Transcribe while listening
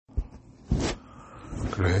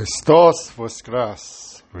Christos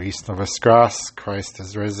Voskras. Reason Voskras. Christ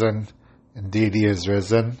is risen. Indeed, He is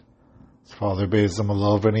risen. It's Father Basil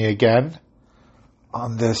Malovany again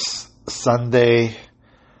on this Sunday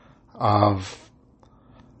of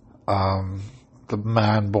the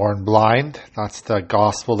man born blind. That's the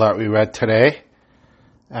gospel that we read today.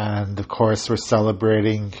 And of course, we're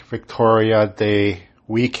celebrating Victoria Day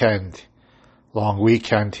weekend, long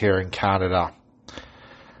weekend here in Canada.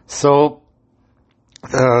 So,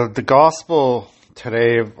 the gospel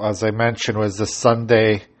today, as I mentioned, was the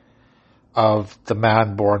Sunday of the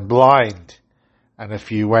man born blind. And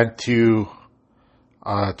if you went to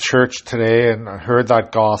church today and heard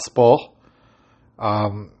that gospel,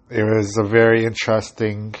 it was a very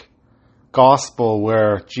interesting gospel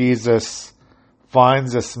where Jesus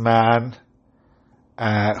finds this man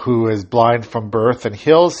who is blind from birth and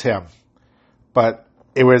heals him. But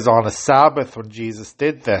it was on a Sabbath when Jesus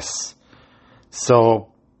did this.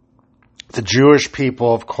 So the Jewish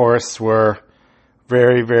people, of course, were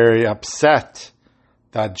very, very upset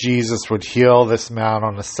that Jesus would heal this man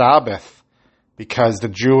on the Sabbath, because the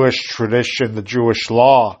Jewish tradition, the Jewish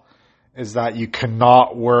law, is that you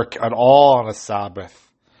cannot work at all on a Sabbath.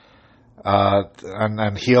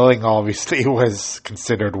 And healing obviously was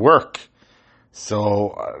considered work.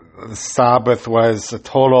 So the Sabbath was a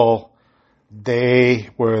total day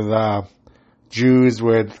where the Jews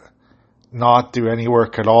would not do any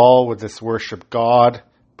work at all, would just worship God,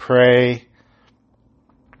 pray,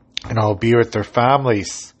 be with their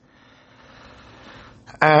families.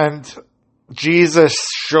 And Jesus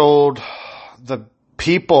showed the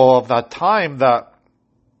people of that time that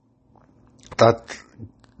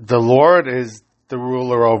the Lord is the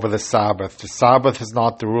ruler over the Sabbath. The Sabbath is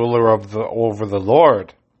not the ruler over the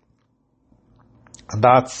Lord. And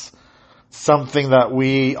that's something that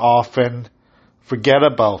we often forget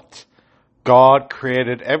about. God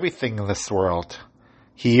created everything in this world.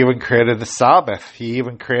 He even created the Sabbath. He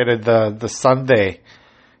even created the Sunday,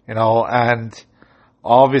 and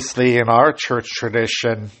obviously in our church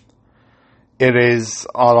tradition, it is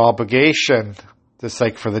an obligation, just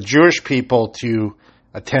like for the Jewish people to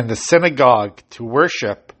attend the synagogue to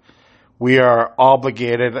worship. We are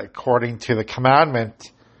obligated, according to the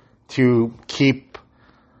commandment, to keep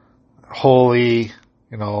holy,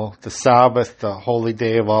 the Sabbath, the holy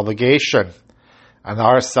day of obligation. And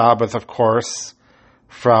our Sabbath, of course,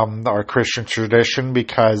 from our Christian tradition,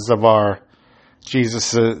 because of our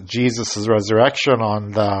Jesus' resurrection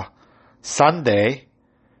on the Sunday,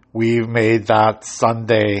 we've made that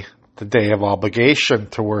Sunday the day of obligation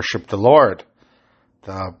to worship the Lord.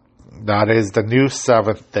 That is the new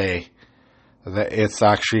seventh day. It's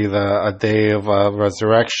actually a day of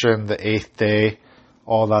resurrection, the eighth day,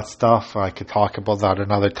 all that stuff. I could talk about that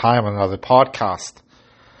another time, another podcast.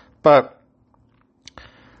 But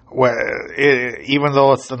even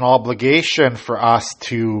though it's an obligation for us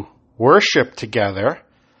to worship together,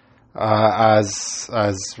 as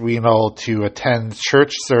we know, to attend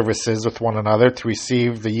church services with one another, to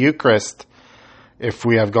receive the Eucharist, if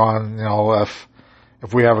we have gone,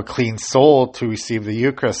 if we have a clean soul, to receive the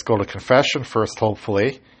Eucharist, go to confession first,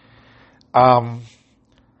 hopefully.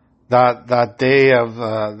 That day of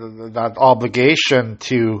that obligation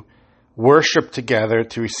to worship together,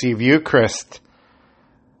 to receive Eucharist,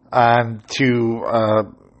 and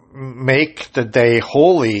to make the day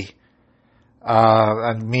holy,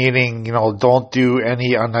 and meaning, don't do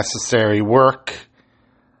any unnecessary work,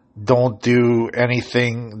 don't do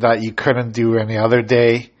anything that you couldn't do any other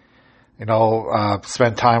day.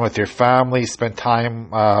 Spend time with your family, spend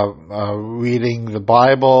time reading the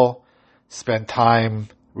Bible, spend time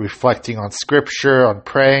reflecting on Scripture, on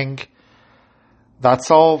praying. That's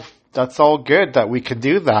all good that we can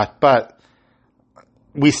do that, but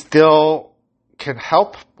we still can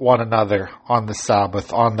help one another on the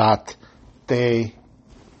Sabbath, on that day,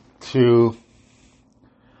 to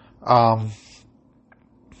on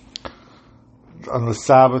the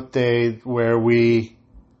Sabbath day where we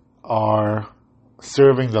are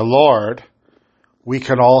serving the Lord, we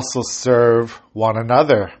can also serve one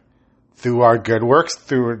another through our good works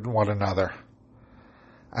through one another.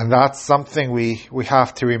 And that's something we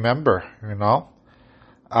have to remember,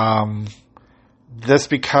 Just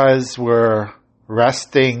because we're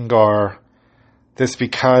resting, or just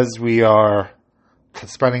because we are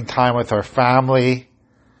spending time with our family,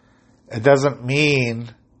 it doesn't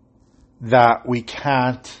mean that we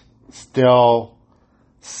can't still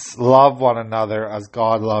love one another as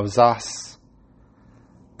God loves us.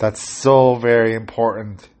 That's so very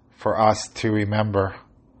important for us to remember.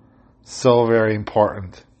 So very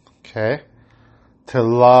important. To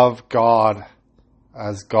love God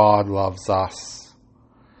as God loves us.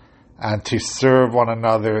 and to serve one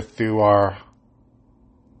another through our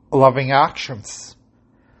loving actions.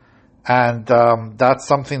 And that's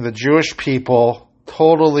something the Jewish people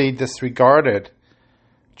totally disregarded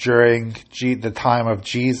during the time of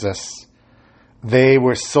Jesus. They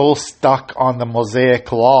were so stuck on the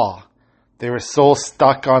Mosaic law. They were so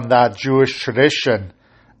stuck on that Jewish tradition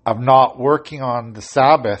of not working on the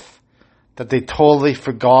Sabbath that they totally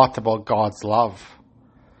forgot about God's love.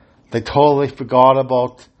 They totally forgot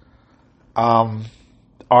about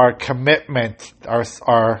our commitment,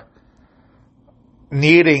 our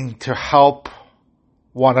needing to help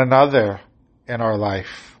one another in our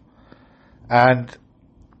life. And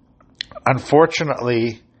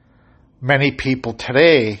unfortunately, many people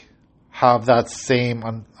today have that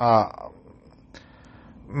same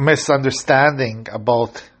misunderstanding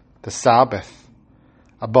about the Sabbath,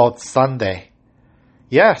 about Sunday.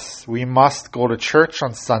 Yes, we must go to church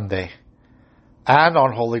on Sunday and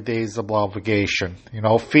on holy days of obligation,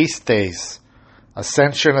 feast days.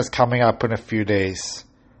 Ascension is coming up in a few days.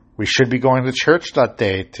 We should be going to church that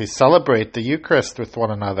day to celebrate the Eucharist with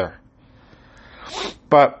one another.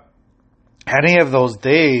 But any of those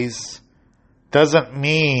days doesn't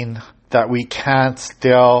mean that we can't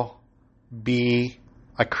still be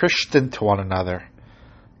a Christian to one another,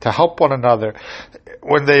 to help one another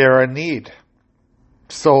when they are in need.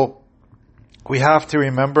 So we have to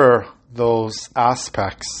remember those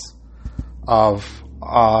aspects of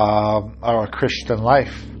our Christian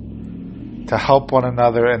life, to help one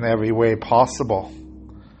another in every way possible.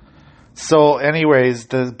 So anyways,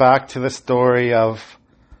 back to the story of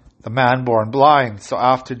the man born blind. So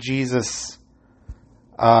after Jesus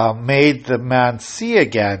made the man see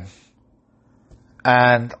again,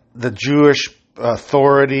 and the Jewish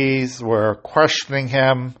authorities were questioning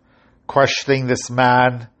him, questioning this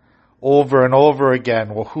man over and over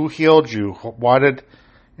again. Well, who healed you? Why did,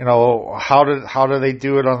 how did they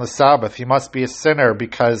do it on the Sabbath? He must be a sinner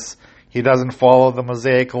because he doesn't follow the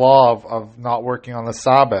Mosaic law of not working on the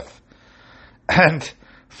Sabbath. And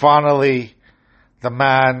finally, the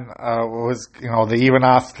man they even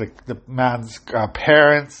asked the man's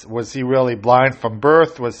parents, was he really blind from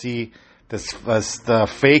birth? Was he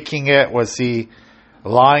faking it? Was he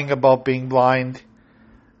lying about being blind?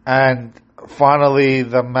 And finally,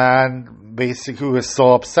 the man who was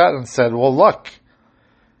so upset and said, well, look,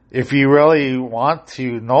 if you really want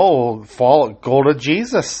to know, go to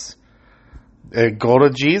Jesus. Go to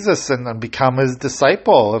Jesus and become his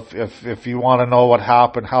disciple if you want to know what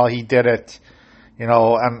happened, how he did it,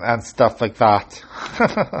 and stuff like that.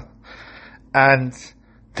 And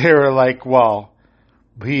they were like, well,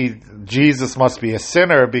 Jesus must be a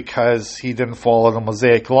sinner because he didn't follow the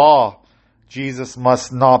Mosaic law. Jesus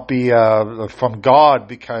must not be from God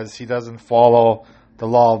because he doesn't follow the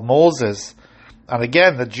law of Moses. And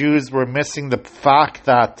again, the Jews were missing the fact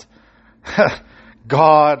that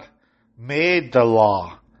God made the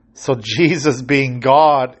law. So Jesus, being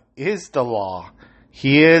God, is the law.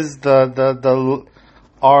 He is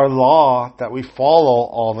our law that we follow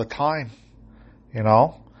all the time.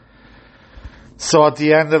 So at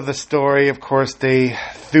the end of the story, of course, they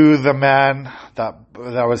threw the man that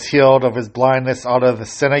was healed of his blindness out of the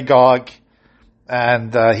synagogue,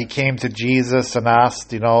 and he came to Jesus and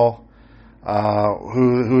asked, who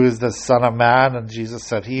is the Son of Man? And Jesus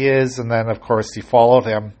said he is, and then of course he followed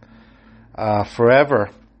him forever.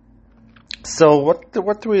 So what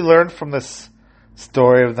do we learn from this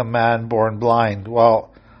story of the man born blind?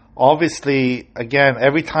 Well, obviously, again,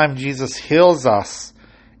 every time Jesus heals us,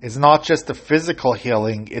 it's not just a physical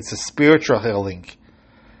healing, it's a spiritual healing.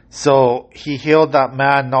 So he healed that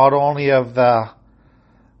man not only of the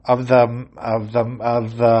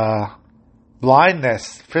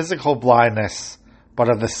blindness, physical blindness, but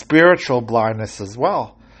of the spiritual blindness as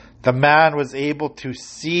well. The man was able to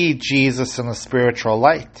see Jesus in a spiritual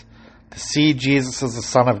light, to see Jesus as the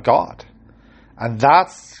Son of God. And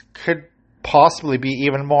that could possibly be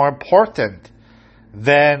even more important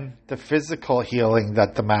than the physical healing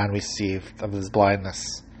that the man received of his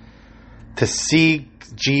blindness. To see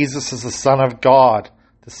Jesus as the Son of God,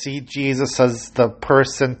 to see Jesus as the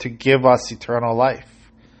person to give us eternal life.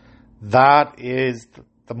 That is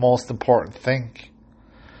the most important thing.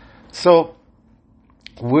 So,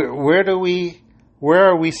 where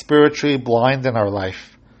are we spiritually blind in our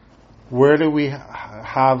life? Where do we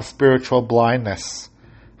have spiritual blindness?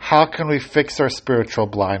 How can we fix our spiritual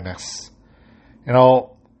blindness?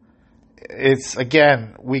 It's,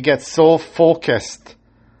 again, we get so focused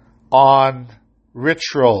on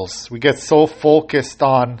rituals. We get so focused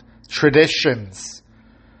on traditions.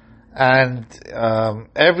 And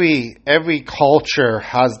every culture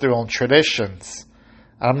has their own traditions.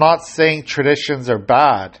 I'm not saying traditions are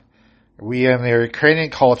bad. We in the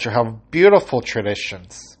Ukrainian culture have beautiful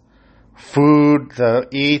traditions. Food, the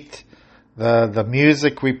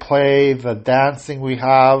music we play, the dancing we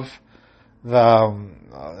have, the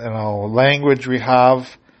language we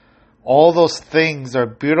have. All those things are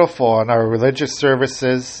beautiful, and our religious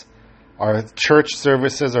services, our church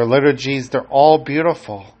services, our liturgies, they're all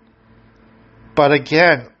beautiful. But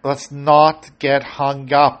again, let's not get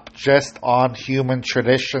hung up just on human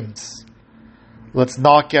traditions. Let's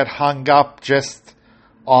not get hung up just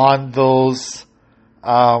on those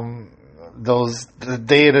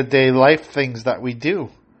day-to-day life things that we do.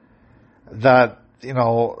 That,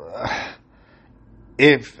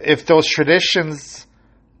 if those traditions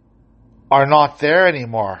are not there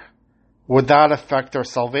anymore, would that affect our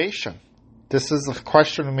salvation? This is a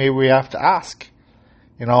question maybe we have to ask.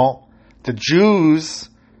 The Jews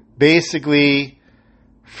basically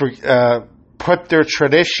put their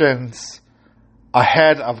traditions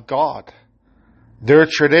ahead of God. Their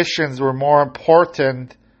traditions were more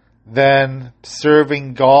important than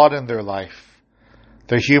serving God in their life.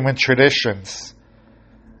 Their human traditions.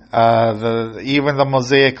 Even the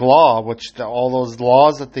Mosaic Law, all those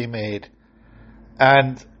laws that they made.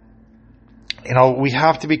 And, we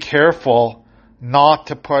have to be careful not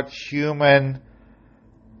to put human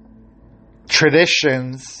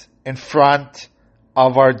traditions in front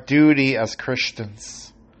of our duty as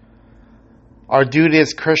Christians. Our duty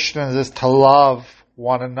as Christians is to love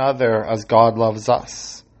one another as God loves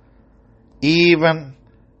us. Even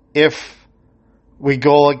if we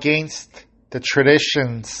go against the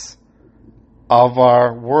traditions of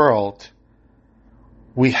our world,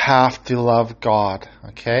 we have to love God,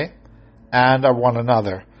 okay? And one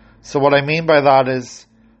another. So what I mean by that is,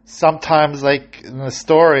 sometimes like in the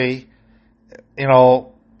story,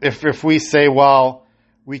 if we say, well,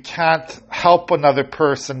 we can't help another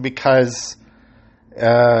person because, in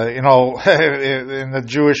the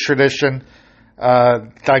Jewish tradition,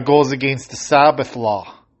 that goes against the Sabbath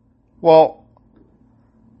law. Well,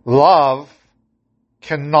 love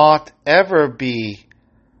cannot ever be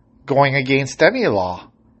going against any law.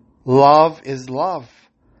 Love is love.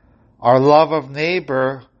 Our love of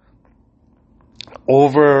neighbor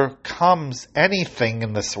overcomes anything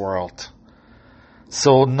in this world.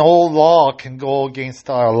 So no law can go against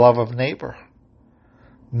our love of neighbor.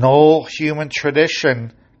 No human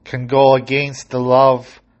tradition can go against the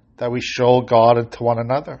love that we show God and to one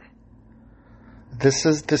another. This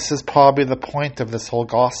is probably the point of this whole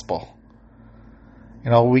gospel.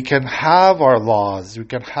 We can have our laws, we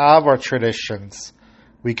can have our traditions,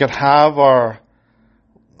 we can have our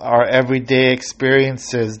everyday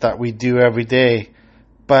experiences that we do every day,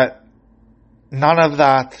 but none of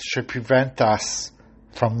that should prevent us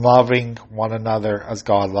from loving one another as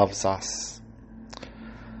God loves us.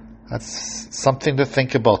 That's something to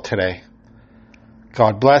think about today.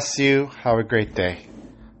 God bless you. Have a great day.